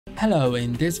Hello,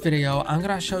 in this video I'm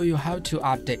gonna show you how to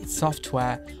update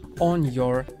software on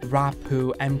your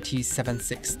Rapoo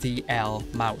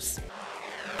MT760L mouse.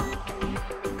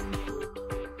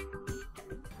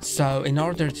 So in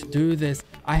order to do this,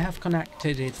 I have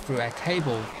connected it through a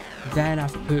cable, then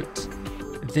I've put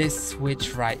this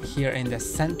switch right here in the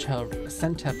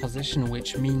center position,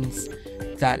 which means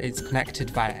that it's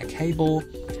connected via a cable.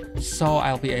 So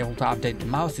I'll be able to update the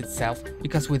mouse itself,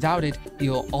 because without it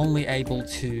you're only able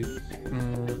to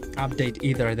update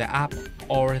either the app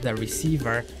or the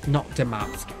receiver, not the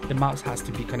mouse. The mouse has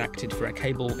to be connected through a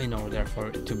cable in order for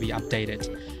it to be updated.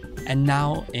 And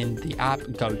now in the app,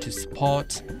 go to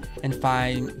support and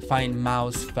find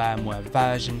mouse firmware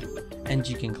version, and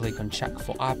you can click on check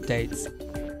for updates.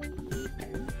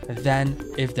 Then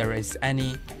if there is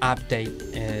any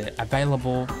update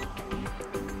available,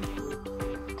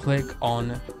 click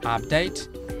on update,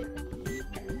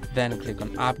 then click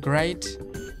on upgrade.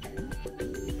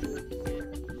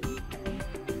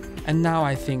 And now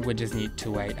I think we just need to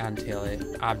wait until it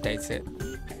updates it.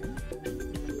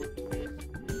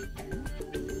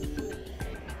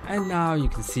 And now you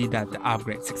can see that the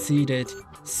upgrade succeeded,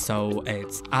 so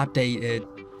it's updated.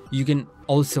 You can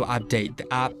also update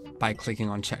the app by clicking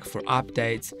on check for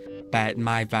updates, but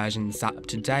my version is up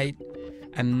to date.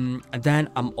 And then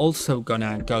I'm also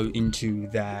gonna go into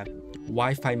the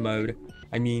Wi-Fi mode,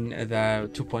 I mean the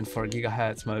 2.4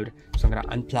 GHz mode. So I'm gonna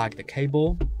unplug the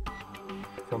cable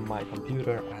from my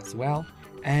computer as well,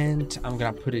 and I'm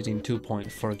gonna put it in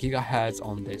 2.4 GHz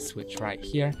on this switch right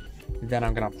here. Then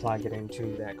I'm gonna plug it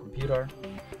into the computer.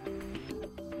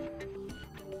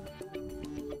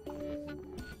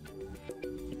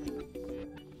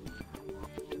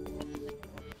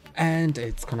 And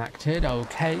it's connected.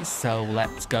 Okay, so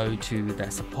let's go to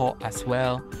the support as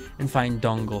well and find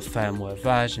dongle firmware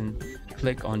version.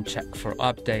 Click on check for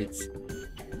updates.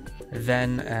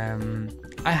 Then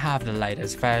I have the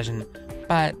latest version,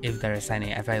 but if there is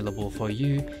any available for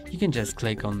you, you can just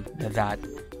click on that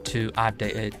to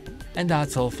update it. And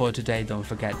that's all for today. Don't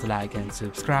forget to like and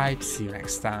subscribe. See you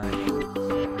next time.